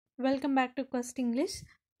Welcome back to கொஸ்ட் English.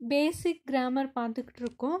 Basic grammar பார்த்துக்கிட்டு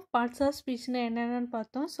இருக்கோம். Parts of ஸ்பீச்னா என்னென்னு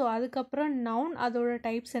பார்த்தோம். ஸோ அதுக்கப்புறம் நவுன் அதோட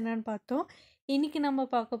டைப்ஸ் என்னென்னு பார்த்தோம். இன்றைக்கி நம்ம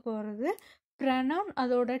பார்க்க போகிறது ப்ரனவுன்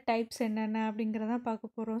அதோட டைப்ஸ் என்னென்ன அப்படிங்கிறதான்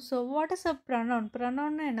பார்க்க போகிறோம். So what is a pronoun?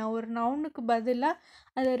 ப்ரனவுன்னு என்ன? ஒரு நவுனுக்கு பதிலாக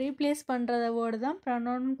அதை ரீப்ளேஸ் பண்ணுறத வேர்டு தான்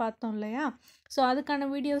ப்ரனவுன்னு பார்த்தோம் இல்லையா? ஸோ அதுக்கான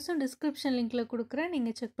வீடியோஸும் டிஸ்கிரிப்ஷன் லிங்க்கில் கொடுக்குறேன்,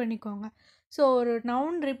 நீங்கள் செக் பண்ணிக்கோங்க. ஸோ ஒரு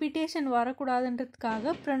noun repetition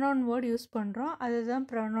வரக்கூடாதுன்றதுக்காக pronoun word use பண்ணுறோம். அதுதான்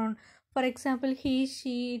pronoun. For example he,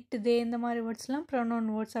 she, it, தே இந்த மாதிரி வேர்ட்ஸ்லாம்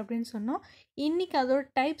ப்ரனவுன் வேர்ட்ஸ் அப்படின்னு சொன்னோம். இன்றைக்கி அதோட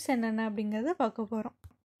டைப்ஸ் என்னென்ன அப்படிங்கிறத பார்க்க போகிறோம்.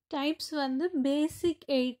 டைப்ஸ் வந்து பேசிக்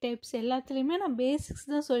 8 டைப்ஸ். எல்லாத்துலேயுமே நான் பேசிக்ஸ்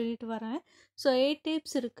தான் சொல்லிட்டு வரேன். ஸோ 8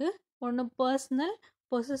 டைப்ஸ் இருக்குது. ஒன்று personal,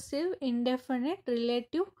 possessive, indefinite,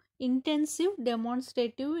 relative, intensive,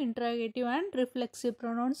 demonstrative, interrogative and reflexive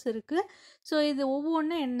pronounce இருக்குது. ஸோ இது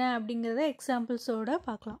ஒவ்வொன்றும் என்ன அப்படிங்கிறத எக்ஸாம்பிள்ஸோடு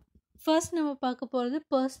பார்க்கலாம். ஃபர்ஸ்ட் நம்ம பார்க்க போகிறது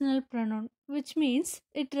personal pronoun, which means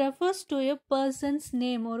it refers to a persons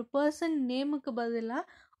name. ஒரு பர்சன் நேமுக்கு பதிலாக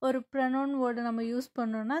ஒரு ப்ரொனவுன் வேர்டு நம்ம யூஸ்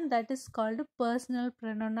பண்ணோன்னா that is called personal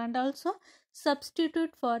pronoun and also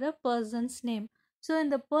substitute for a persons name. So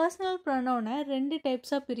இந்த பர்சனல் ப்ரொனவுனை 2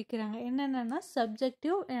 டைப்ஸாக பிரிக்கிறாங்க. என்னென்னா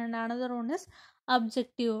subjective and another one is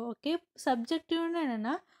objective. Okay, சப்ஜெக்டிவ்னு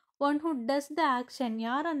என்னென்னா one who does the action,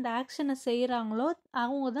 யார் அந்த ஆக்ஷனை செய்கிறாங்களோ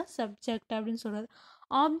அவங்க தான் சப்ஜெக்ட் அப்படின்னு சொல்கிறது.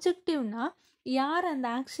 ஆப்ஜெக்டிவ்னா யார் அந்த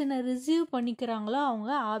ஆக்ஷனை ரிசீவ் பண்ணிக்கிறாங்களோ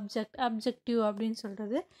அவங்க அப்ஜெக்டிவ் அப்படின்னு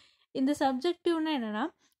சொல்கிறது. இந்த சப்ஜெக்டிவ்னா என்னென்னா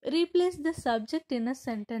replace the subject in a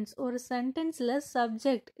sentence. ஒரு சென்டென்ஸில்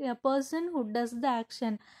subject a person who does the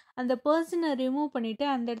action, அந்த பர்சனை ரிமூவ் பண்ணிவிட்டு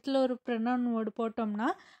அந்த இடத்துல ஒரு ப்ரொனவுன் வேர்டு போட்டோம்னா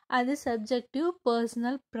அது subjective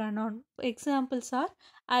personal pronoun. Examples R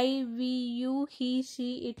I, we, you, he, she,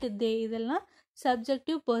 it, தே. இதெல்லாம்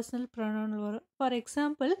சப்ஜெக்டிவ் பர்சனல் ப்ரொனவுன் வரும். ஃபார்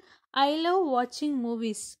எக்ஸாம்பிள் ஐ லவ் வாட்சிங்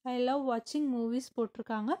மூவிஸ்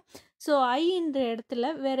போட்டிருக்காங்க. ஸோ ஐன்ற இடத்துல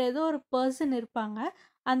வேறு ஏதோ ஒரு பர்சன் இருப்பாங்க.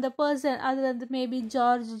 அந்த பர்சன் அது வந்து மேபி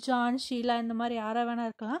ஜார்ஜ், ஜான், ஷீலா இந்த மாதிரி யாராக வேணா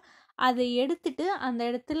இருக்கலாம். அதை எடுத்துட்டு அந்த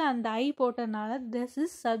இடத்துல அந்த ஐ போட்டனால this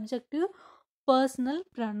is subjective personal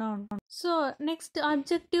pronoun. So next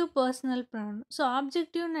objective personal pronoun. So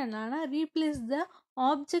ஆப்ஜெக்டிவ்னு என்னன்னா replace the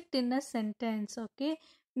object in a sentence. Okay,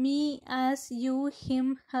 me, us, you, him,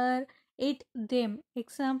 her, it, them.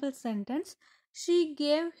 Example sentence, she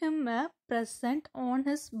gave him a present on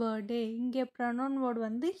his birthday. இங்கே pronoun word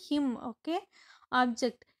வந்து him. Okay,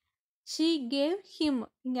 object she gave him,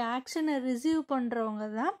 இங்கே ஆக்ஷனை receive பண்ணுறவங்க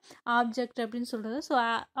தான் object அப்படின்னு சொல்கிறது. So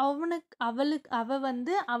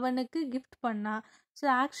அவனுக்கு gift பண்ணா. So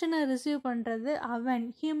ஆக்ஷனை receive பண்ணுறது அவன்.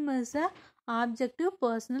 him is a objective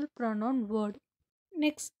personal pronoun word.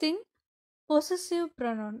 Next thing, possessive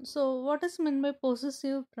pronoun. So what is meant by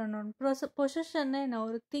possessive pronoun? Possession என்ன?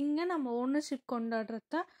 ஒரு திங்கை நம்ம ஓனர்ஷிப்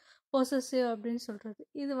கொண்டாடுறத பொசசிவ் அப்படின்னு சொல்கிறது.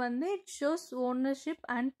 இது வந்து it shows ownership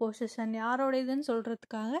and possession, யாரோட இதுன்னு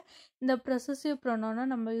சொல்கிறதுக்காக இந்த பொசசிவ் ப்ரொனவுனை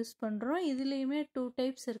நம்ம யூஸ் பண்ணுறோம். இதுலேயுமே 2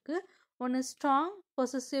 டைப்ஸ் இருக்குது. ஒன்று ஸ்ட்ராங்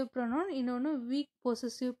பொசசிவ் ப்ரொனவுன், இன்னொன்று week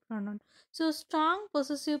possessive pronoun. So strong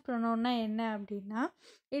possessive ப்ரொனவுன்னா என்ன அப்படின்னா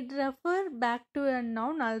it refer back to a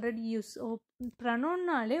noun already use.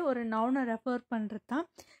 ப்ரொனவுன்னாலே ஒரு நவுனை ரெஃபர் பண்ணுறது தான்.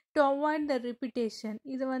 டு அவாய்ட் த ரிப்பிட்டேஷன்,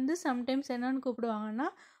 இது வந்து சம்டைம்ஸ் என்னன்னு கூப்பிடுவாங்கன்னா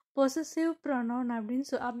பொசசிவ் ப்ரொனவுன்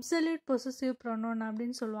அப்படின்னு அப்சல்யூட் பொசசிவ் ப்ரொனவுன்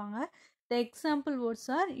அப்படின்னு சொல்லுவாங்க. The example words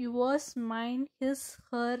R yours, mine, his,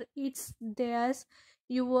 her, it's, there's,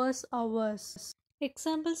 yours, hours.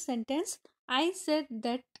 Example sentence I set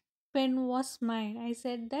that pen was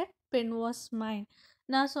மைன்.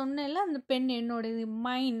 நான் சொன்னேன்ல அந்த பென் என்னுடையது.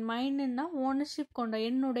 மைன்னா ஓனர்ஷிப் கொண்ட,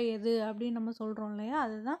 என்னுடையது அப்படின்னு நம்ம சொல்கிறோம் இல்லையா,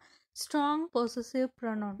 அதுதான் strong possessive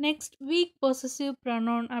pronoun. Next week possessive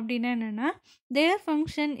pronoun அப்படின்னா என்னென்னா தேர்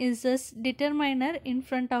function is as டிட்டர்மைனர் in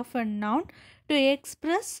front of a noun to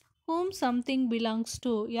express whom something belongs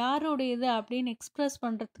to. யாருடையது அப்படின்னு எக்ஸ்பிரஸ்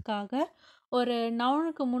பண்ணுறதுக்காக ஒரு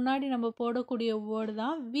நவுனுக்கு முன்னாடி நம்ம போடக்கூடிய வேர்டு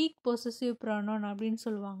தான் வீக் பொசசிவ் ப்ரொனவுன் அப்படின்னு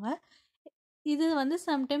சொல்லுவாங்க. இது வந்து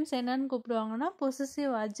சம்டைம்ஸ் என்னன்னு கூப்பிடுவாங்கன்னா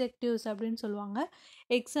பொசசிவ் அட்ஜெக்டிவ்ஸ் அப்படின்னு சொல்லுவாங்க.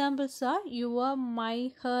 Examples R your, my,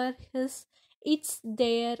 her, his, it's,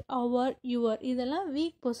 there, our, your. இதெல்லாம்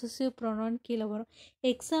வீக் பொசசிவ் ப்ரொனவுன் கீழே வரும்.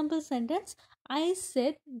 Example sentence I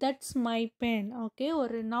set that's my pen. Okay,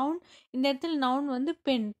 ஒரு நவுன், இந்த இடத்துல நவுன் வந்து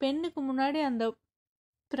பென்னுக்கு முன்னாடி அந்த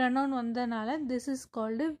pronoun வந்தனால this is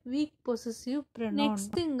called weak possessive pronoun. Next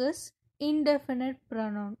thing is indefinite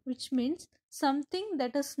pronoun, which means something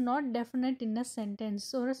that is not definite in a sentence.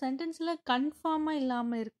 ஒரு சென்டென்ஸில் கன்ஃபார்மாக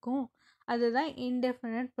இல்லாமல் இருக்கும், அதுதான்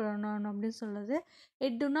indefinite pronoun அப்படின்னு சொல்லுது.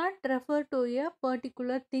 It do not refer to a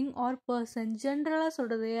particular thing or person. ஜென்ரலாக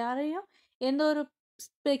சொல்கிறது, யாரையும் எந்த ஒரு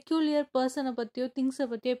பெக்யூலியர் பர்சனை பற்றியோ திங்ஸை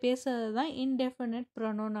பற்றியோ பேசுறது தான் இன்டெஃபினட்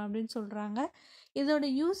ப்ரொனவுன் அப்படின்னு சொல்கிறாங்க. இதோட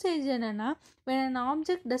யூசேஜ் என்னென்னா, when an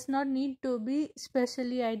object does not need to be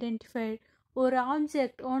specially identified, ஒரு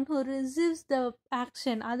object one who receives the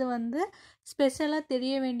action அது வந்து ஸ்பெஷலாக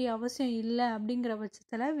தெரிய வேண்டிய அவசியம் இல்லை அப்படிங்கிற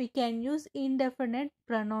பட்சத்தில் we can use indefinite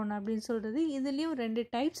pronoun அப்படின்னு சொல்கிறது. இதுலேயும் 2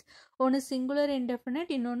 டைப்ஸ், ஒன்று சிங்குலர்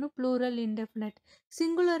இன்டெஃபினட், இன்னொன்று ப்ளூரல் இன்டெஃபினட்.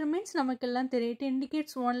 சிங்குலர் மீன்ஸ் நமக்கு எல்லாம் தெரியும், it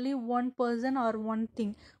indicates only one person or one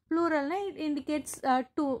thing. ப்ளூரல்னா it indicates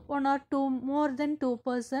one or two more than 2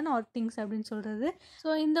 person or things அப்படின்னு சொல்கிறது. ஸோ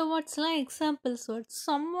இந்த வேர்ட்ஸ்லாம் எக்ஸாம்பிள்ஸ் வேர்ட்ஸ்.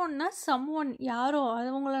 சம்ஒன்னா சம்ஒன் யாரோ,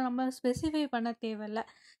 அவங்கள நம்ம ஸ்பெசிஃபை பண்ண தேவையில்லை.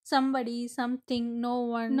 somebody, something, no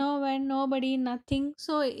one, nobody, nothing.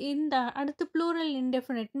 So இந்த அடுத்து plural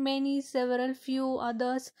indefinite, many, several, few,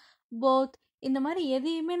 others, both. இந்த மாதிரி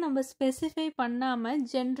எதையுமே நம்ம ஸ்பெசிஃபை பண்ணாமல்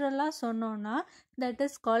ஜென்ரலாக சொன்னோன்னா that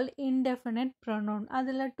is called indefinite pronoun.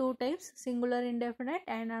 அதில் 2 types, singular indefinite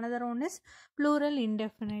and another one is plural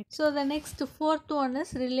indefinite. So the next 4th one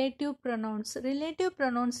is relative pronouns. relative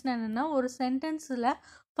pronouns என்னென்னா, ஒரு சென்டென்ஸில்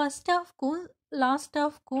ஃபர்ஸ்ட் ஆஃப்க்கும் லாஸ்ட்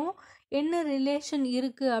ஆஃப்க்கும் என்ன ரிலேஷன்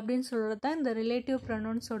இருக்குது அப்படின்னு சொல்கிறது தான் இந்த ரிலேட்டிவ்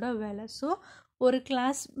ப்ரொனவுன்ஸோட வேலை. ஸோ ஒரு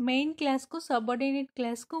கிளாஸ் மெயின் கிளாஸ்க்கும் சப்பார்டினேட்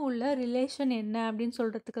கிளாஸ்க்கும் உள்ள ரிலேஷன் என்ன அப்படின்னு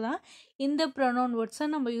சொல்கிறதுக்கு தான் இந்த ப்ரொனவுன் வேர்ட்ஸை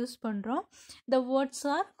நம்ம யூஸ் பண்ணுறோம். The words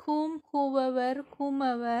R whom, whoever,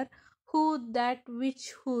 whomever, who, that, which,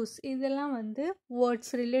 whose. இதெல்லாம் வந்து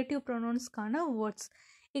வேர்ட்ஸ், ரிலேட்டிவ் ப்ரொனவுன்ஸ்க்கான வேர்ட்ஸ்.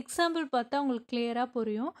 எக்ஸாம்பிள் பார்த்தா உங்களுக்கு கிளியராக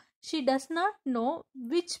புரியும். she does not know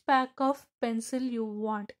which pack of pencil you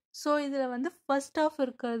want. So இதில் வந்து ஃபர்ஸ்ட் ஆஃப்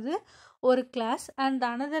இருக்கிறது ஒரு class and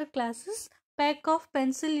another class is pack of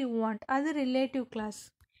pencil you want, அது ரிலேட்டிவ் கிளாஸ்.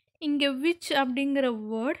 இங்கே which அப்படிங்கிற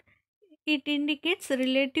word it indicates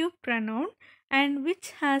relative pronoun and which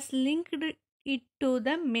has linked it to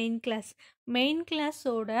the main class. Main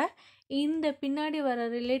கிளாஸோட இந்த பின்னாடி வர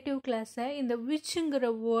ரிலேட்டிவ் கிளாஸை இந்த விச்ங்கிற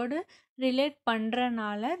வேர்டு ரிலேட்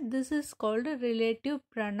பண்ணுறனால this is called relative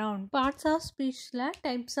pronoun. Parts of ஸ்பீச்சில்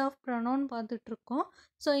types of pronoun பார்த்துட்ருக்கோம்.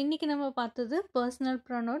 ஸோ இன்றைக்கி நம்ம பார்த்தது personal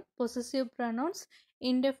pronoun, possessive pronounce,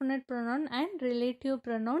 indefinite pronoun and relative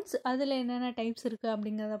pronounce. அதில் என்னென்ன டைப்ஸ் இருக்குது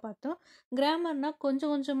அப்படிங்கிறத பார்த்தோம். கிராமர்னால்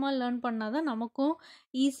கொஞ்சம் கொஞ்சமாக லேர்ன் பண்ணால் தான் நமக்கும்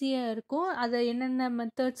ஈஸியாக இருக்கும், அதை என்னென்ன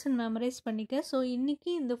மெத்தட்ஸ்ன்னு மெமரைஸ் பண்ணிக்க. ஸோ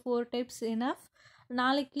இன்றைக்கி இந்த 4 டைப்ஸ் எனஃப்.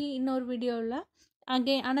 நாளைக்கு இன்னொரு வீடியோவில்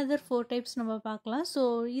அனதர் 4 டைப்ஸ் நம்ம பார்க்கலாம். ஸோ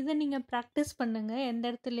இதை நீங்கள் ப்ராக்டிஸ் பண்ணுங்கள். எந்த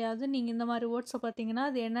இடத்துலையாவது நீங்கள் இந்த மாதிரி வேர்ட்ஸை பார்த்தீங்கன்னா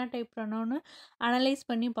அது என்ன டைப் ப்ரொனவுன்னு அனலைஸ்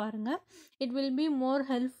பண்ணி பாருங்கள். It will be more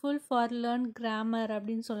helpful for learn grammar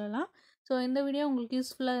அப்படின்னு சொல்லலாம். ஸோ இந்த வீடியோ உங்களுக்கு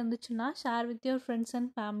யூஸ்ஃபுல்லாக இருந்துச்சுன்னா share with your friends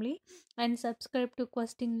and family and subscribe to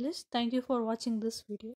Quest English. Thank you for வாட்சிங் திஸ் வீடியோ.